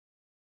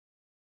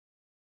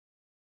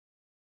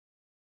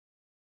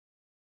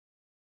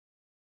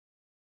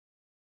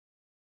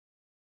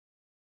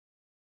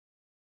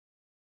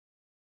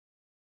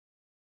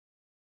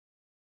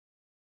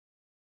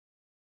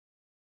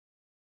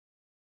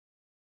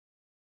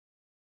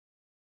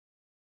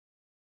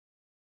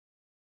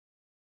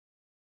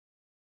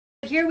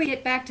here we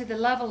get back to the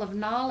level of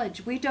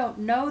knowledge. We don't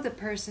know the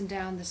person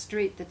down the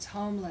street that's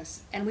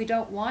homeless, and we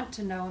don't want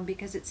to know him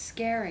because it's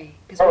scary.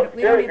 It's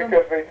scary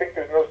because they think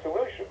there's no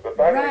solution. But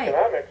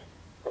bioeconomics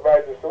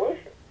provides a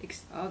solution.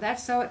 Oh,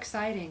 that's so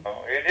exciting.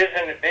 Oh, it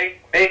isn't a big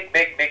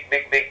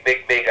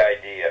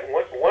idea.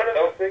 One of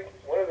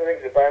the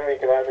things that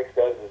bioeconomics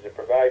does is it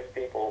provides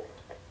people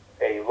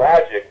a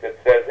logic that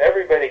says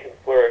everybody can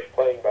flourish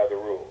playing by the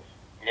rules.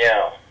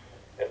 Yeah.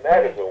 And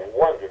that is a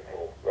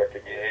wonderful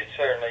recognition. It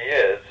certainly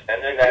is.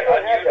 And then that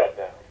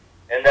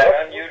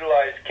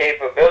unutilized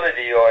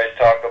capability you always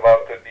talk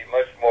about could be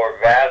much more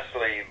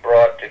vastly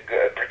brought to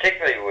good,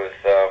 particularly with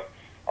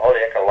all the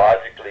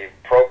ecologically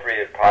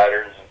appropriate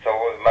patterns and so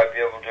on.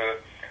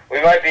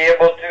 We might be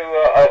able to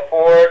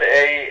afford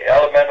a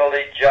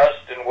elementally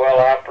just and well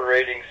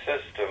operating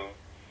system.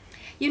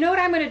 You know what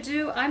I'm going to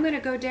do? I'm going to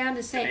go down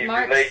to St.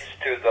 Mark's. It relates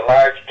to the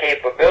large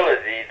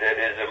capability that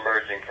is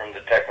emerging from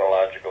the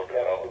technological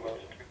development.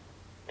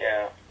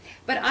 Yeah.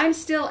 But I'm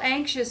still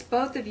anxious,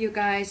 both of you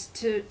guys,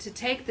 to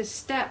take the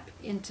step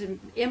into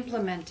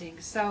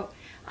implementing. So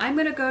I'm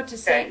going to go to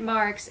St.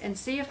 Mark's and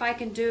see if I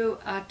can do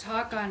a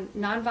talk on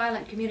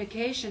nonviolent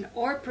communication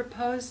or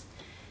propose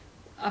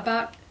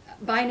about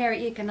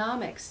binary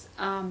economics.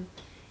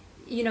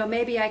 You know,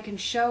 maybe I can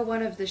show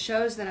one of the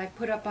shows that I've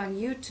put up on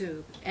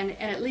YouTube and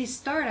at least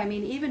start. I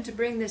mean, even to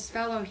bring this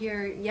fellow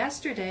here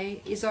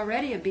yesterday is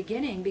already a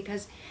beginning,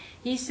 because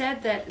he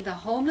said that the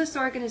homeless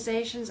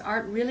organizations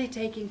aren't really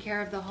taking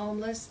care of the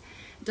homeless.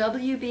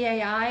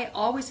 WBAI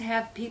always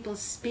have people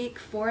speak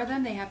for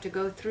them. They have to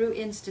go through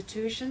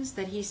institutions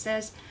that he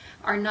says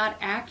are not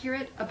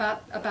accurate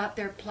about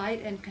their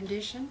plight and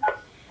condition.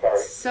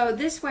 So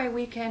this way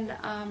we can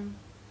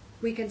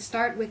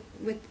start with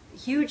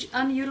huge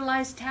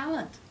unutilized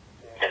talent.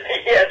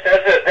 Yes,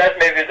 that's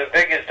maybe the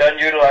biggest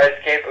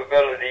unutilized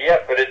capability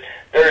yet, but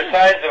there are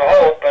signs of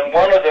hope, and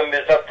one of them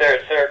is up there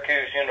at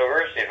Syracuse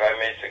University, if I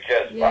may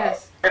suggest.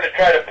 Yes. We're going to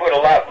try to put a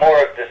lot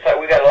more of this.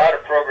 We got a lot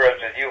of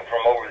programs with you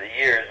from over the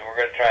years, and we're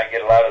going to try and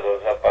get a lot of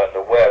those up on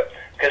the web,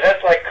 because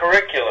that's like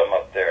curriculum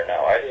up there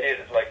now. I see it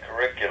as like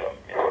curriculum.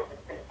 You know?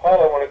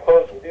 Paul, I want to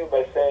close with you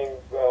by saying,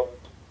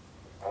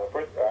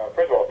 first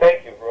of all,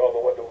 thank you for all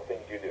the wonderful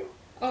things you do.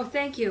 Oh,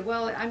 thank you.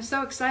 Well, I'm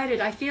so excited.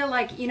 I feel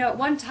like, you know, at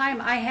one time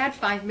I had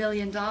 $5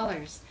 million.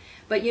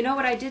 But you know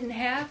what I didn't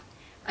have?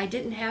 I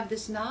didn't have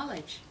this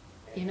knowledge,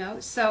 you know.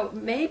 So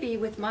maybe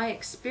with my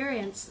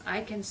experience,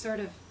 I can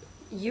sort of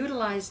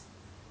utilize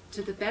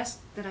to the best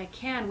that I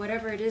can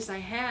whatever it is I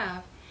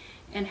have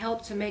and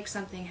help to make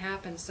something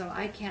happen. So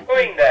I can't...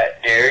 Doing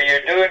that, dear.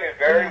 You're doing it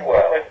very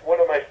well.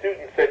 One of my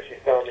students said she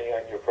saw me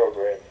on your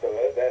program, so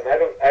and I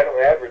don't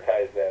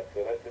advertise that,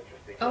 so that's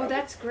interesting. Oh,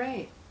 that's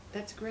great.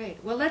 That's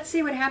great. Well, let's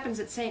see what happens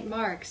at St.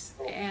 Mark's,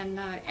 and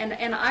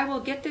I will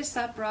get this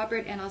up,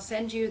 Robert, and I'll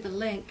send you the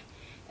link,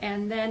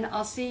 and then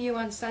I'll see you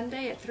on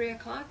Sunday at 3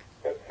 o'clock.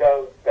 That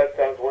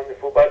sounds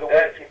wonderful. By the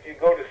way, if you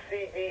go to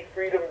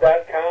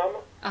cdfreedom.com,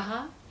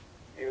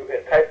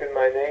 and type in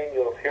my name,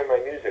 you'll hear my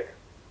music.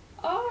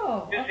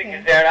 Oh, music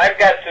is there, and I've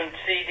got some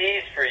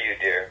CDs for you,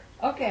 dear.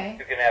 Okay.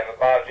 You can have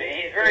about.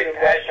 He's very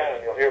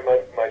passionate. You'll hear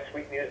my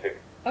sweet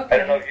music. Okay. I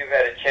don't know if you've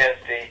had a chance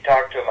to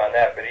talk to him on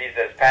that, but he's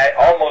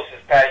almost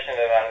as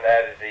passionate on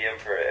that as he is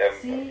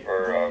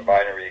for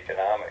binary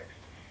economics.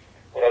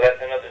 So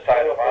that's another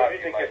side of Bob.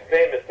 If music gets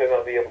famous, then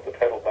I'll be able to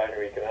peddle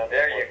binary economics.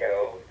 There you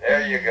go.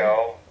 There you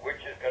go.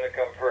 Which is going to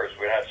come first?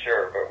 We're not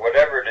sure, but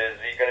whatever it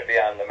is, he's going to be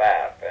on the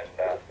map. And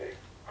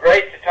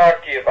great to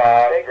talk to you,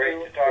 Bob.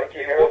 Great to talk to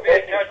you. We'll be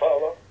in touch.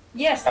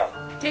 Yes.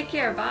 Take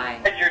care.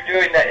 Bye. You're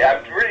doing that.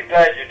 I'm really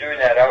glad you're doing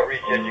that outreach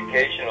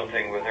educational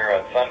thing with her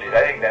on Sundays.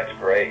 I think that's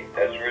great.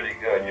 That's really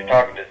good. You're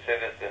talking to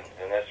citizens,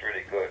 and that's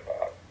really good,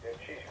 Bob. Yeah,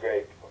 she's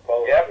great.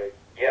 Paula's great.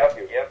 Yep.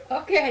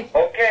 Okay.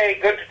 Okay,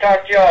 good to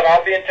talk to you all. And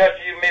I'll be in touch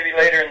with you maybe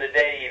later in the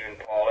day even,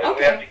 Paul. Okay.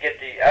 We have to get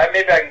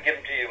maybe I can give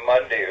them to you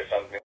Monday or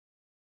something.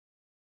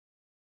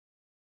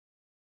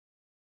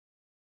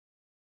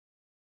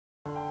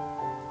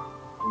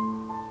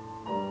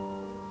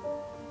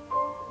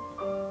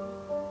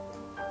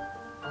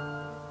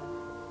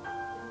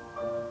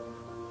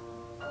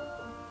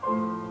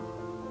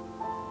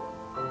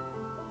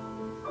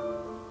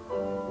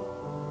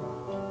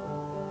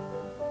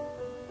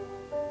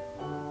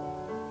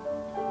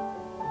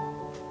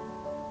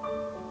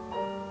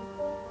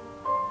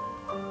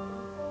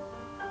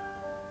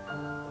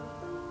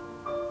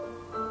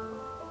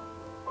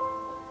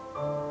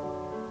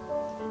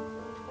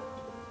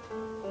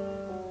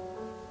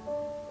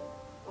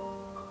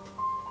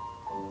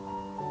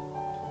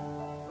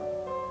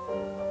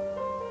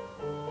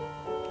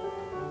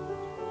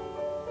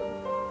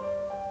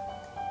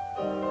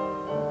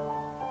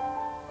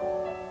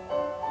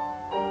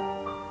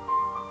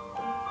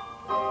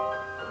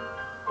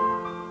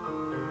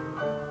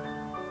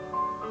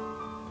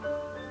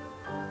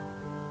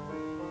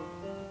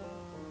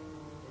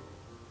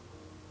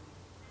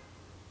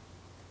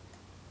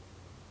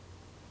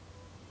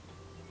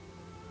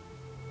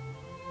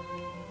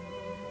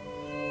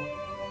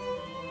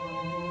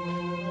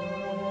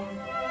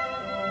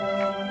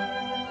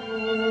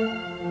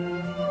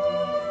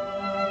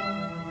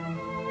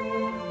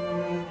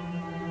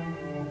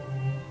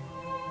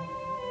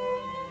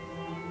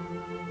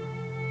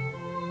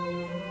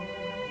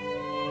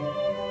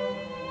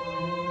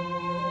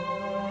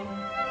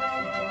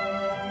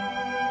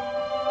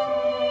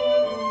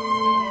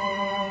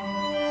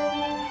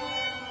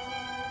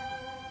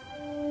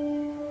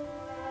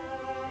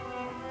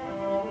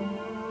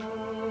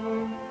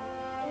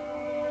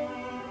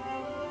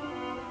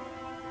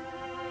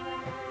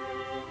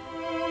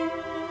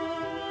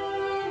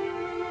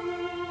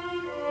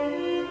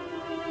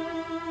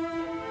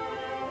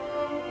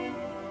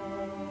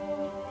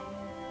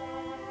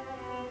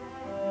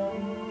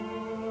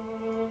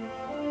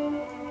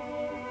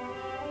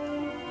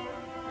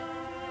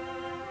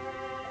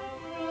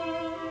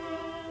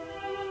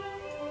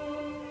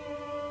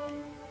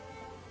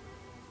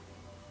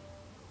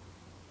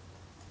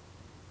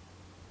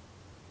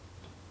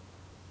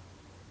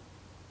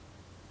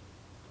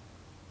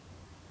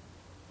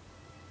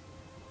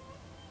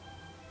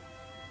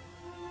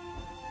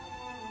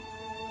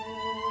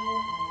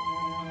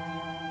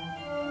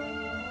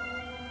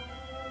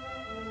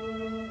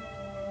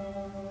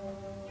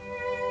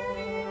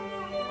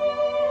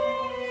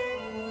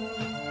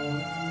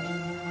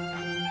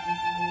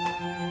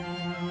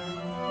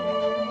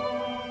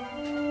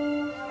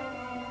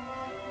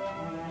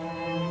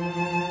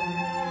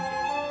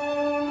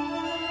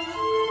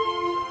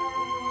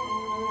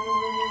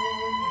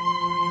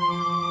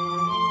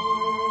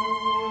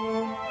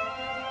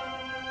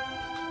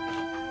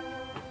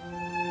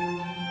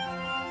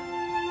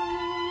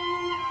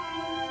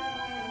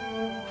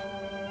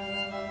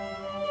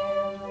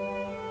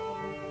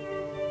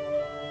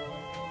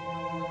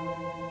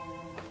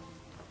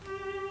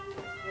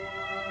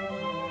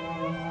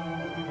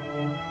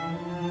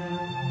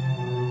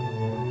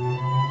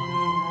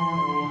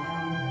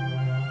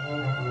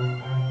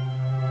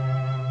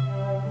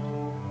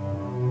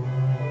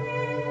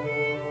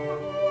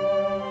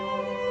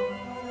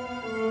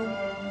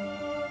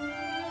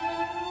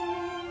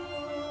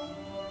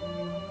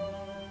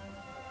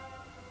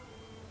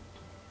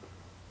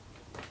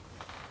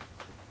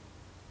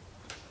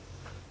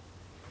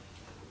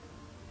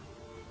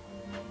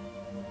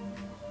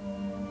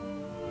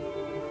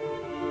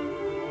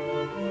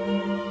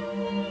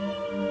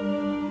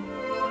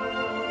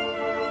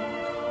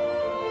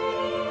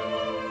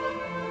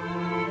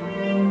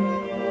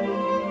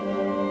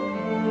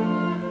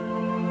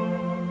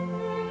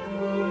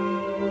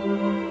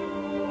 you.